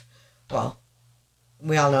life. Well,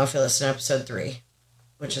 we all know if you listen to episode 3,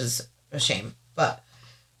 which is a shame. But,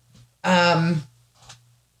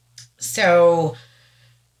 so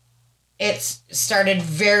it's started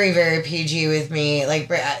very, very PG with me.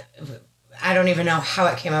 Like, I don't even know how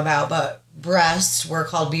it came about, but breasts were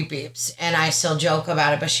called beep beeps. And I still joke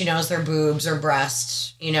about it, but she knows they're boobs or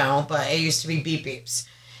breasts, but it used to be beep beeps.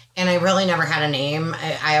 And I really never had a name.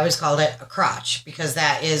 I always called it a crotch because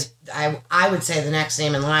that is, I would say, the next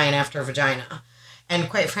name in line after vagina. And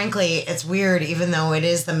quite frankly, it's weird, even though it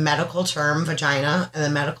is the medical term vagina and the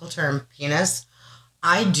medical term penis,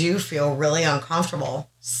 I do feel really uncomfortable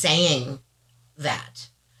saying that.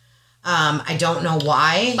 I don't know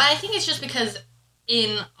why. But I think it's just because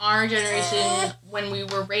in our generation, when we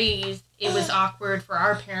were raised, it was awkward for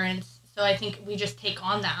our parents. So I think we just take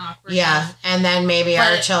on that awkwardness. Yeah, and then maybe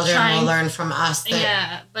our children will learn from us.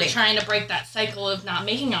 Trying to break that cycle of not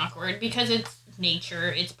making awkward because it's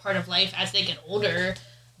nature, it's part of life. As they get older,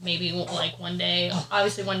 maybe like one day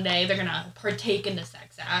they're gonna partake in the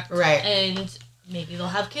sex act, right? And maybe they'll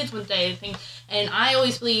have kids one day. And I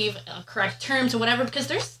always believe correct terms or whatever, because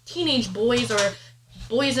there's teenage boys or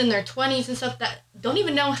boys in their 20s and stuff that don't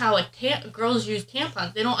even know how girls use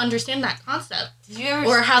tampons. They don't understand that concept. Did you ever?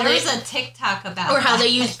 Or how there's a TikTok about or how they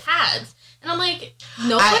use pads. And I'm like,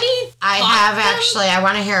 nobody. I have actually. I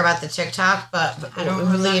want to hear about the TikTok, but I don't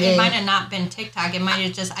remember. It might have not been TikTok. It might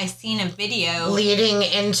have just I seen a video leading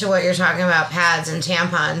into what you're talking about, pads and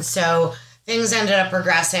tampons. So things ended up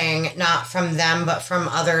progressing, not from them, but from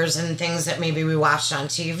others, and things that maybe we watched on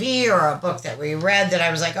TV or a book that we read that I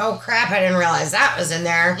was like, oh crap, I didn't realize that was in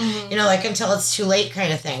there. Mm-hmm. You know, like until it's too late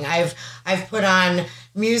kind of thing. I've put on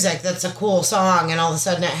music that's a cool song, and all of a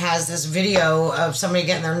sudden it has this video of somebody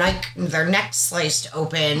getting their neck sliced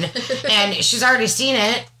open, and she's already seen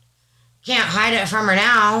it. Can't hide it from her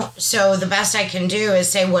now. So the best I can do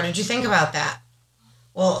is say, what did you think about that?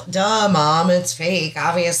 Well, duh, Mom, it's fake.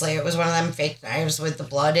 Obviously, it was one of them fake knives with the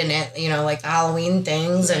blood in it, you know, like the Halloween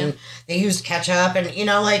things, and they used ketchup, and, you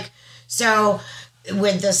know, like, so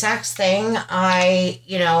with the sex thing, I,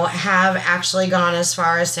 you know, have actually gone as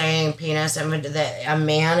far as saying penis and that a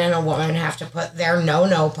man and a woman have to put their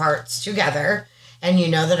no parts together, and you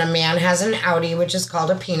know that a man has an outie, which is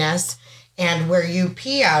called a penis, and where you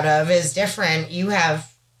pee out of is different. You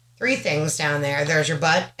have 3 things down there. There's your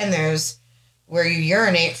butt, and there's where you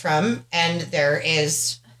urinate from, and there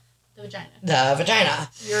is the vagina. The vagina.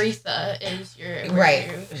 Urethra is your... Right.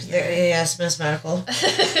 Yes, Miss Medical. Where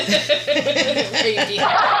you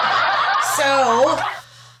dehydrate. So,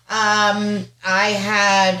 I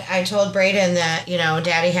told Brayden that, you know,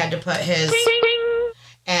 Daddy had to put his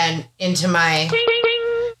and into my,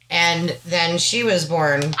 and then she was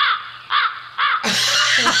born.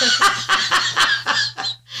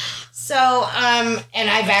 So, and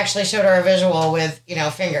I've actually showed her a visual with, you know,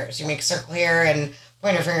 fingers. You make a circle here and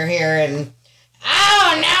point her finger here and,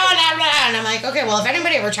 oh, no, blah. And I'm like, okay, well, if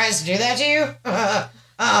anybody ever tries to do that to you,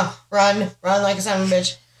 run like a son of a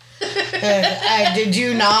bitch. I did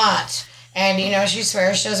you not. And, you know, she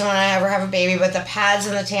swears she doesn't want to ever have a baby, but the pads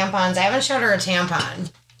and the tampons, I haven't showed her a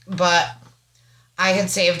tampon, but I had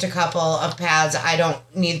saved a couple of pads. I don't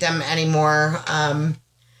need them anymore.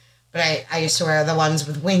 But I used to wear the ones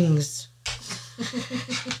with wings.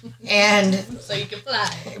 And so you can fly.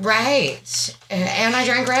 Right. And I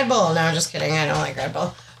drank Red Bull. No, just kidding. I don't like Red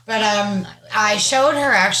Bull. But I showed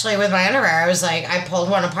her actually with my underwear. I was like, I pulled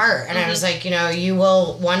one apart. And I was like, you know, you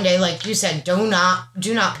will one day, like you said, do not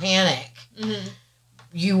panic. Mm-hmm.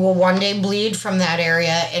 You will one day bleed from that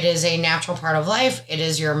area. It is a natural part of life. It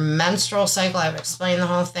is your menstrual cycle. I've explained the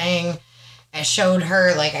whole thing. I showed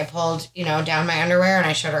her, like, I pulled, you know, down my underwear, and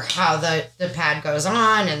I showed her how the pad goes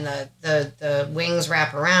on, and the wings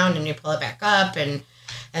wrap around, and you pull it back up, and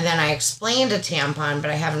then I explained a tampon,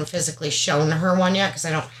 but I haven't physically shown her one yet, because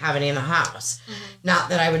I don't have any in the house. Mm-hmm. Not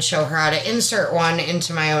that I would show her how to insert one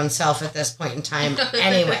into my own self at this point in time,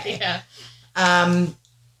 anyway. Yeah.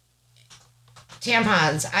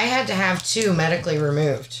 Tampons, I had to have 2 medically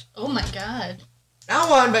removed. Oh, my God. Not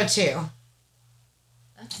 1, but 2.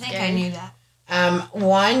 I think I knew that.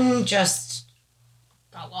 One just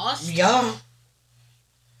got lost. Yeah,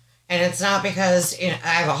 and it's not because, you know, I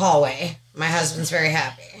have a hallway. My husband's very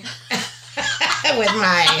happy with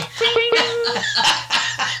my.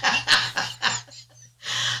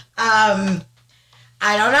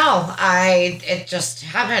 I don't know. It just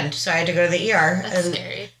happened, so I had to go to the ER. That's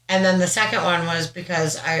scary. And then the second one was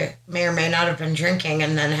because I may or may not have been drinking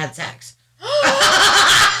and then had sex.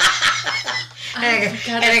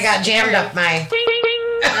 And I got jammed up my...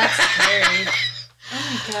 That's scary. Oh,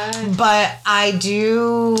 my God. But I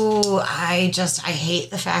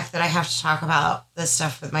hate the fact that I have to talk about this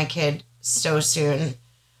stuff with my kid so soon.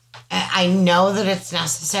 I know that it's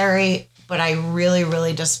necessary, but I really,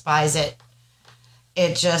 really despise it.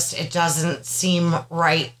 It doesn't seem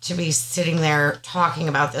right to be sitting there talking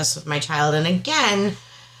about this with my child. And again,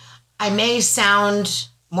 I may sound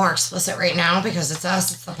more explicit right now because it's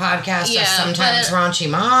us, it's the podcast Yeah, of sometimes raunchy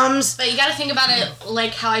moms. But you got to think about it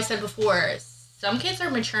like how I said before. Some kids are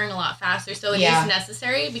maturing a lot faster, so it is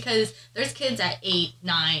necessary because there's kids at 8,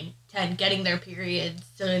 9, 10 getting their periods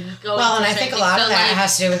and going. Well, and I think a lot of that like,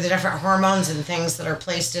 has to do with the different hormones and things that are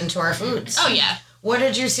placed into our foods. Oh yeah. What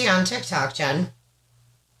did you see on TikTok, Jen?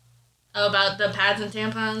 Oh, about the pads and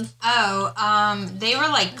tampons? Oh, they were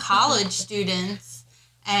like college students,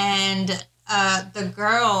 and the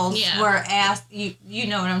girls were asked. You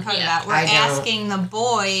know what I'm talking about? We're asking the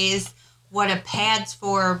boys what a pad's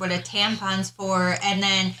for, what a tampon's for, and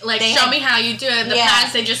then like show me how you do it. The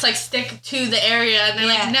pads, they just like stick to the area, and they're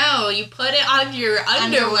like, no, you put it on your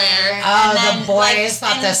underwear. Oh, then, the boys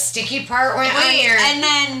thought the sticky part went on your. And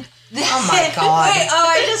then. Oh my God.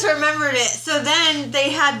 I just remembered it. So then they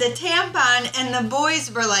had the tampon, and the boys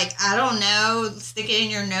were like, I don't know, stick it in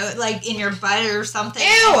your nose, like in your butt or something.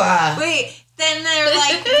 Ew. Then they're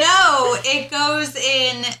like, no, it goes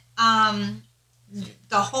in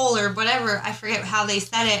the hole or whatever. I forget how they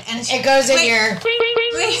said it. And it goes in your.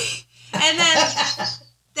 And then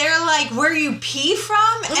they're like, where you pee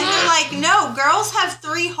from? And they're like, no, girls have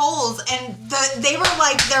 3 holes. And they were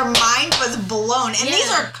like, their mind was blown. And these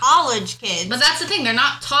are college kids. But that's the thing. They're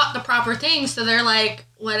not taught the proper things. So they're like,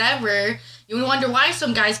 whatever. You wonder why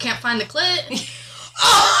some guys can't find the clit.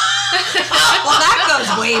 Well, that goes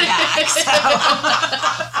way back. So.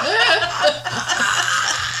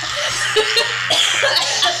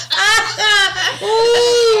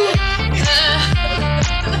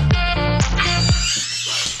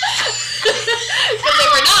 But they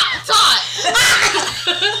were not taught.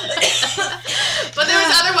 But there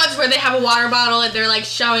was other ones where they have a water bottle and they're like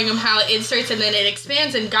showing them how it inserts and then it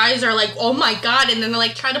expands and guys are like, oh my God, and then they're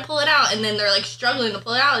like trying to pull it out and then they're like struggling to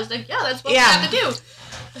pull it out. It's like, yeah, that's what we have to do.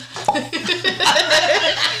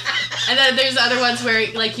 And then there's other ones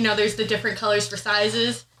where like, you know, there's the different colors for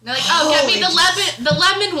sizes. And they're like, oh, get me the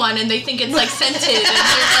lemon one, and they think it's like scented and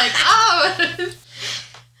they're like, oh.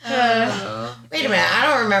 Wait a minute, I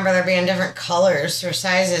don't remember there being different colors for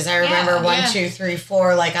sizes. I remember 1, 2, 3,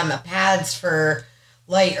 4, like on the pads for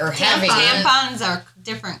light or heavy. Tampons are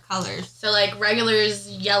different colors. So like regulars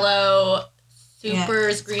yellow,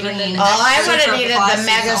 supers green, and then all I would have needed plus the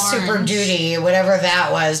mega orange. super duty, whatever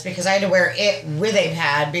that was, because I had to wear it with a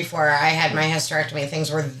pad before I had my hysterectomy. Things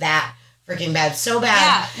were that freaking bad, so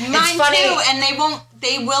bad. Yeah, mine too, and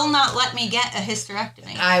they will not let me get a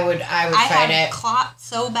hysterectomy. I would fight it. I have clot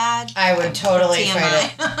so bad. I would totally TMI.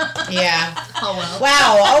 fight it. Yeah. oh well.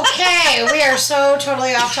 Wow. Okay, we are so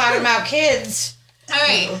totally off talking about kids. All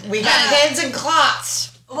right, we got kids and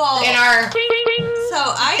clots in our.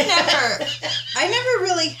 So I never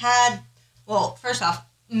really had. Well, first off,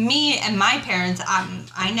 me and my parents,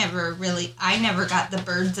 I never got the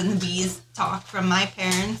birds and the bees talk from my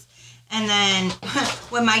parents. And then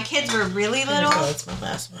when my kids were really little, that's my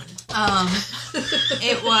last one.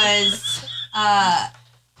 it was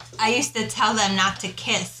I used to tell them not to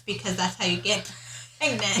kiss because that's how you get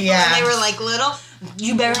pregnant. Yeah. When they were like little,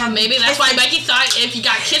 you better not. Maybe that's why Becky thought if you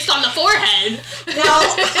got kissed on the forehead. No,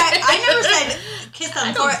 I never said kiss on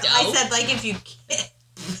the forehead. I said like if you kiss.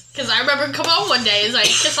 Because I remember come home one day, it's like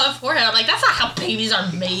kiss on the forehead. I'm like, that's not how babies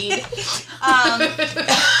are made.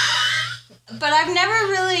 But I've never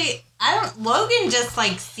really. Logan just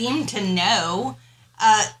like seemed to know.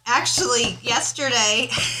 Actually, yesterday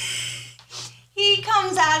he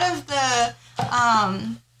comes out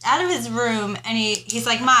of his room and he's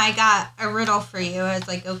like, Ma, I got a riddle for you. I was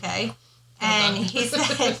like, okay. And he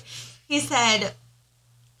said,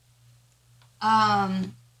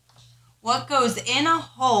 what goes in a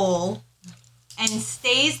hole and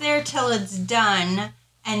stays there till it's done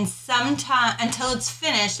and until it's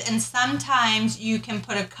finished, and sometimes you can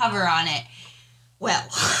put a cover on it. Well,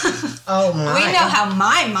 oh my. We know how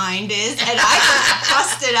my mind is, and I just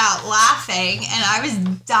busted out laughing, and I was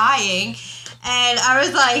dying, and I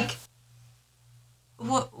was like,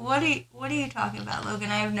 "What are you talking about,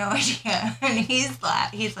 Logan? I have no idea." And he's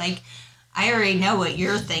like, "I already know what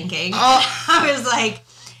you're thinking." Oh. I was like,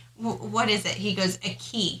 "What is it?" He goes, "A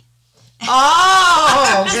key."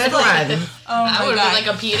 Oh, good one. Oh my I would God. be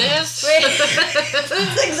like a penis.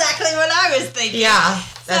 That's exactly what I was thinking. Yeah,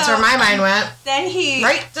 that's where my mind went. Then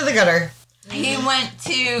right to the gutter. He went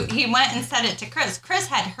and said it to Chris. Chris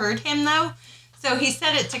had heard him though, so he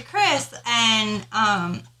said it to Chris, and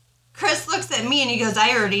Chris looks at me and he goes,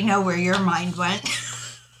 "I already know where your mind went."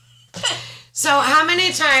 So how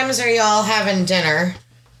many times are y'all having dinner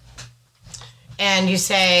and you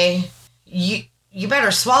say, you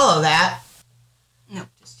better swallow that? Nope,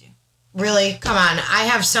 just you. Really? Come on. I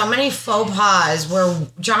have so many faux pas where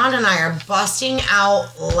John and I are busting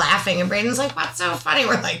out laughing. And Braden's like, what's so funny?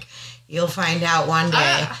 We're like, you'll find out one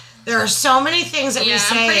day. There are so many things that we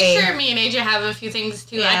say. I'm pretty sure me and AJ have a few things,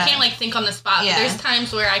 too. Yeah. I can't, like, think on the spot. Yeah. But there's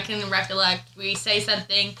times where I can recollect we say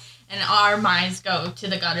something and our minds go to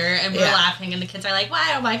the gutter and we're laughing and the kids are like,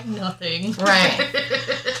 why? I'm like, nothing. Right.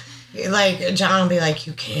 Like, John will be like,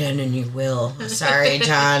 you can and you will. Sorry,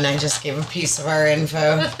 John, I just gave a piece of our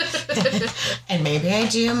info. And maybe I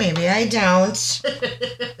do, maybe I don't.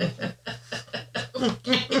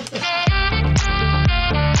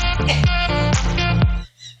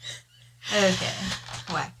 Okay.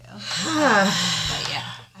 Wacko. But yeah,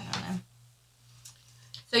 I don't know.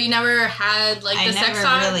 So you never had, like, the sex I never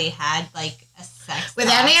talk? really had, like, a sex With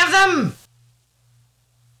talk. any of them?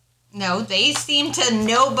 No, they seem to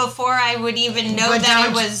know before I would even know But that it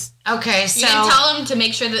don't- was... Okay, so... You didn't tell them to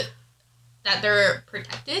make sure that they're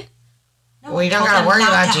protected? No, Well, you don't I told gotta them worry not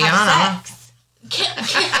about to have Gianna. sex.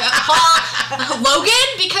 Well, Logan,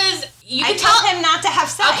 because you I can told tell... him not to have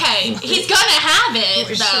sex. Okay, he's gonna have it,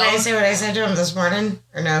 Should I though. say what I said to him this morning?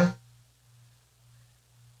 Or no?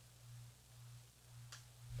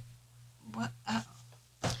 What?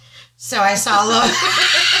 So I saw Logan...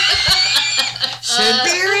 Should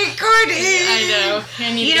be recorded. I know.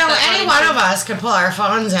 I need to You get know, that any on one YouTube. of us could pull our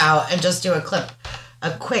phones out and just do a quick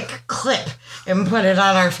clip, and put it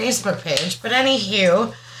on our Facebook page. But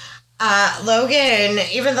anywho, Logan,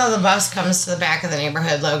 even though the bus comes to the back of the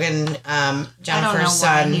neighborhood, Logan, Jennifer's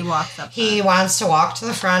son, he walks up. he wants to walk to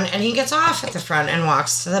the front, and he gets off at the front and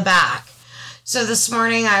walks to the back. So this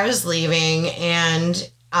morning I was leaving,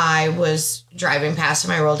 and I was driving past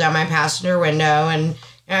him. I rolled down my passenger window, and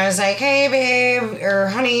I was like, hey, babe, or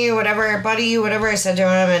honey, whatever, buddy, whatever I said to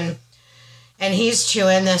him. And he's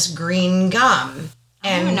chewing this green gum.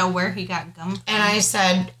 I don't even know where he got gum from. And I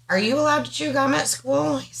said, are you allowed to chew gum at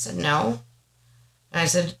school? He said, no. And I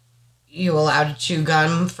said, you allowed to chew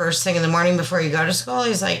gum first thing in the morning before you go to school?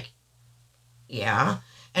 He's like, yeah.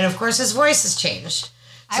 And, of course, his voice has changed.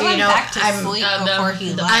 I went back to sleep before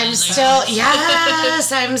he left. I'm still,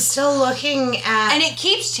 yes, I'm still looking at... And it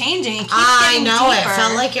keeps changing. It keeps I getting know, deeper. it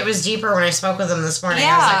felt like it was deeper when I spoke with him this morning.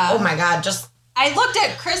 I was Yeah. like, oh my God, just... I looked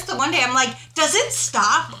at Chris the one day. I'm like, does it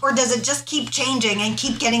stop or does it just keep changing and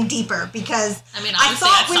keep getting deeper? Because I mean, obviously,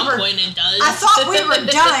 at some point it does. I thought we were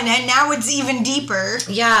done, and now it's even deeper.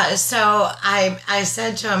 Yeah, so I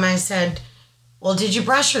said to him, I said, well, did you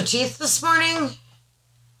brush your teeth this morning?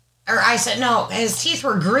 Or I said, no, his teeth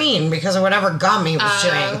were green because of whatever gum he was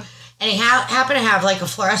chewing. And he happened to have like a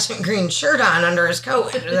fluorescent green shirt on under his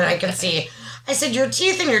coat that I could see. I said, your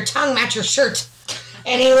teeth and your tongue match your shirt.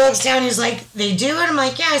 And he looks down, he's like, they do? And I'm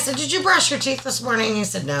like, yeah. I said, did you brush your teeth this morning? He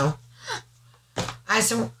said, no. I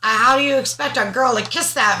said, how do you expect a girl to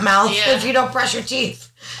kiss that mouth if you don't brush your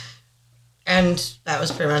teeth? And that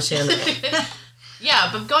was pretty much the end of it. Yeah,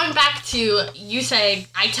 but going back to you saying,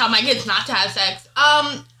 I tell my kids not to have sex,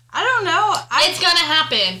 I don't know. it's gonna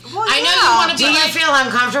happen. Well, I know yeah. you want to Do be you like, feel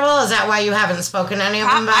uncomfortable? Is that why you haven't spoken to any of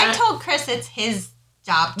them about I it? told Chris it's his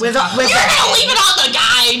job to With talk. with you're gonna leave it on the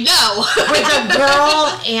guy. No. with the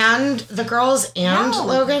girl and the girls and No.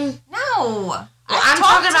 Logan? No. I'm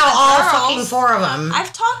talking about all fucking four of them.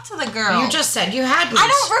 I've talked to the girls. You just said you hadn't. I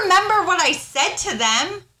don't remember what I said to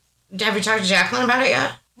them. Have you talked to Jacqueline about it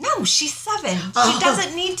yet? No, she's 7. Oh. She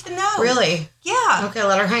doesn't need to know. Really? Yeah. Okay,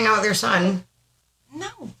 let her hang out with your son. No.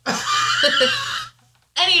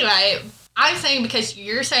 Anyway, I'm saying because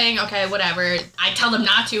you're saying, okay, whatever, I tell them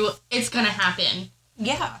not to, it's gonna happen.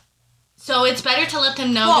 Yeah. So it's better to let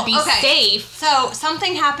them know to be safe. So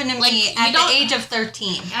something happened to me at the age of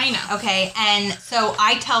 13. I know. Okay, and so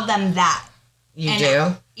I tell them that. You And-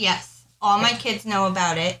 do? Yes. All my kids know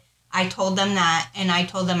about it. I told them that, and I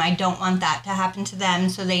told them I don't want that to happen to them,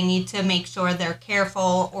 so they need to make sure they're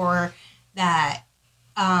careful or that,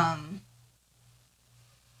 I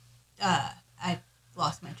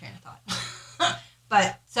lost my train of thought.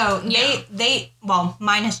 But, so, they, well,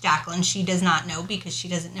 minus Jacqueline, she does not know because she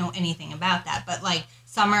doesn't know anything about that, but, like,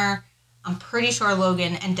 Summer, I'm pretty sure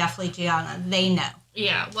Logan, and definitely Gianna, they know.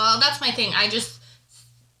 Yeah, well, that's my thing. I just...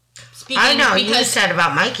 I know, you because, said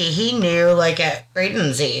about Mikey, he knew, like, at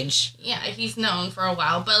Braden's age. yeah, he's known for a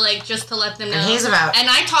while, but, like, just to let them know. And he's about... And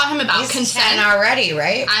I taught him about he's consent. 10 already,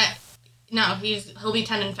 right? No, he'll be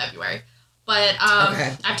 10 in February. But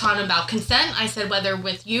Okay. I've taught him about consent. I said whether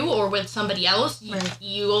with you or with somebody else,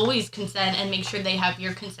 you always consent and make sure they have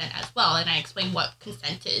your consent as well. And I explained what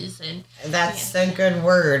consent is. And That's a good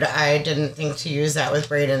word. I didn't think to use that with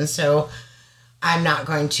Braden, so I'm not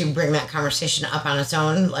going to bring that conversation up on its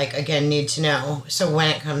own. Like, again, need to know. So when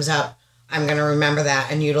it comes up, I'm going to remember that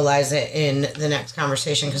and utilize it in the next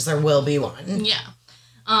conversation because there will be one. Yeah.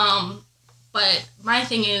 But my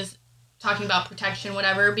thing is talking about protection,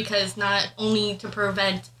 whatever, because not only to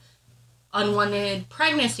prevent unwanted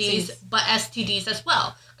pregnancies, but STDs as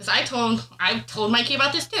well. Because I told Mikey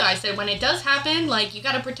about this too. I said, when it does happen, like, you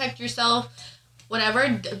got to protect yourself,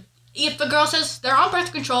 whatever. If a girl says they're on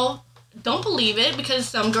birth control, don't believe it, because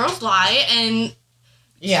some girls lie, and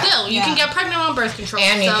still, you can get pregnant on birth control.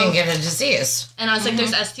 And you can get a disease. And I was like,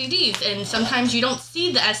 there's STDs, and sometimes you don't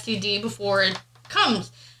see the STD before it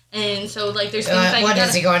comes. And so, like, there's things like... What,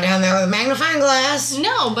 is he going down there with a magnifying glass?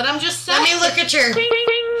 No, but I'm just saying... Let me look at your...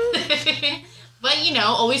 But, you know,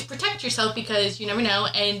 always protect yourself, because you never know.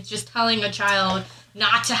 And just telling a child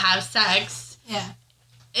not to have sex... Yeah.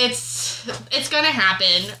 It's going to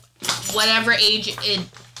happen. Whatever age it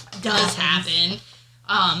does happen.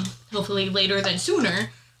 Hopefully later than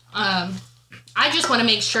sooner. I just want to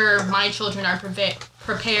make sure my children are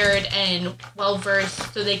prepared and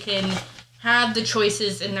well-versed so they can have the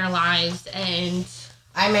choices in their lives and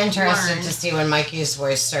I'm interested learn. to see when Mikey's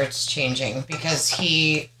voice starts changing because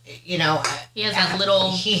he, you know... He has that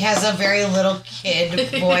little... He has a very little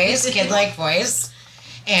kid-like voice.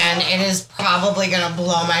 And it is probably going to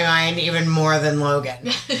blow my mind even more than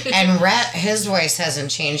Logan. And Rhett, his voice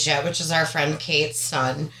hasn't changed yet, which is our friend Kate's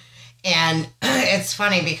son. And it's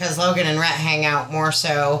funny because Logan and Rhett hang out more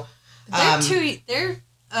so. They're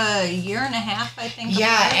a year and a half, I think.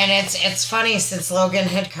 Yeah, and it's funny since Logan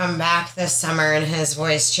had come back this summer and his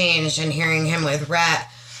voice changed, and hearing him with Rhett,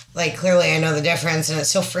 like, clearly I know the difference, and it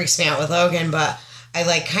still freaks me out with Logan, but I,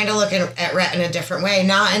 like, kind of look at Rhett in a different way.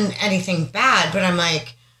 Not in anything bad, but I'm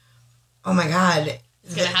like, oh my God.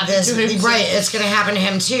 It's going to happen to him. Right, it's going to happen to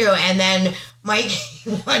him too. And then Mike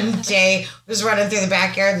one day was running through the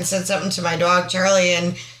backyard and said something to my dog, Charlie,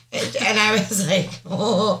 and I was like,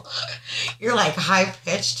 oh, you're like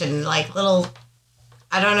high-pitched and like little,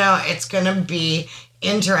 I don't know, it's going to be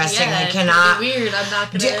interesting. Yeah, I cannot. It's weird. I'm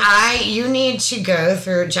not gonna. You need to go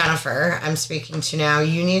through, Jennifer, I'm speaking to now,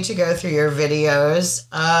 you need to go through your videos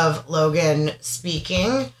of Logan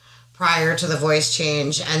speaking prior to the voice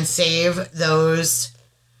change and save those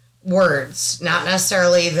words, not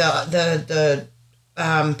necessarily the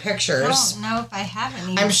pictures. I don't know if I have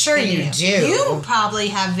any. I'm sure you do. You probably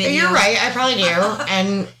have videos. You're right, I probably do.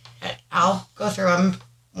 And I'll go through them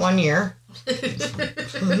one year.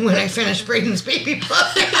 When I finish Braden's baby book.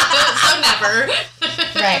 So never.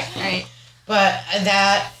 Right. But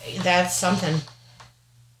that's something.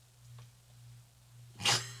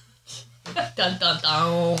 Dun dun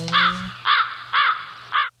dun.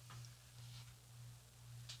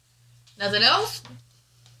 Nothing else?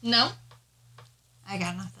 No? I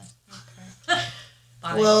got nothing.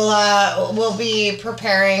 Fine. We'll be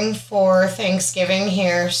preparing for Thanksgiving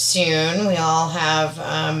here soon. We all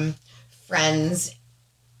have friends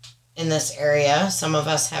in this area. Some of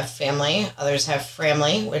us have family. Others have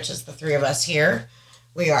family, which is the three of us here.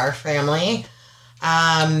 We are family.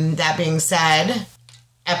 That being said,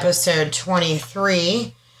 episode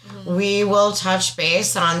 23, we will touch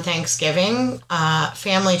base on Thanksgiving,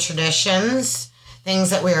 family traditions,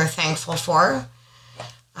 things that we are thankful for.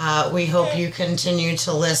 We hope you continue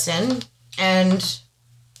to listen, and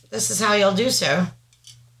this is how you'll do so.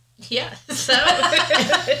 Yeah, so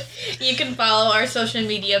you can follow our social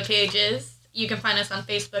media pages. You can find us on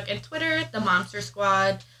Facebook and Twitter, the MOMster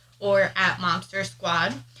Squad, or at MOMster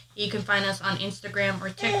Squad. You can find us on Instagram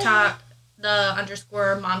or TikTok, the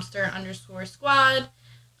 _MOMster_Squad.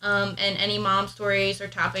 And any mom stories or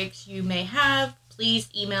topics you may have, please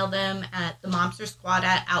email them at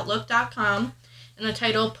themomstersquad@outlook.com. In the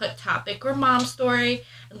title, put topic or mom story,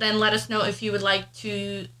 and then let us know if you would like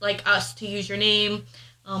us to use your name,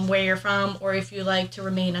 where you're from, or if you like to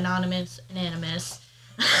remain anonymous.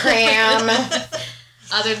 Cram.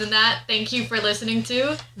 Other than that, thank you for listening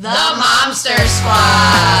to The MOMster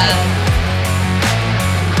Squad.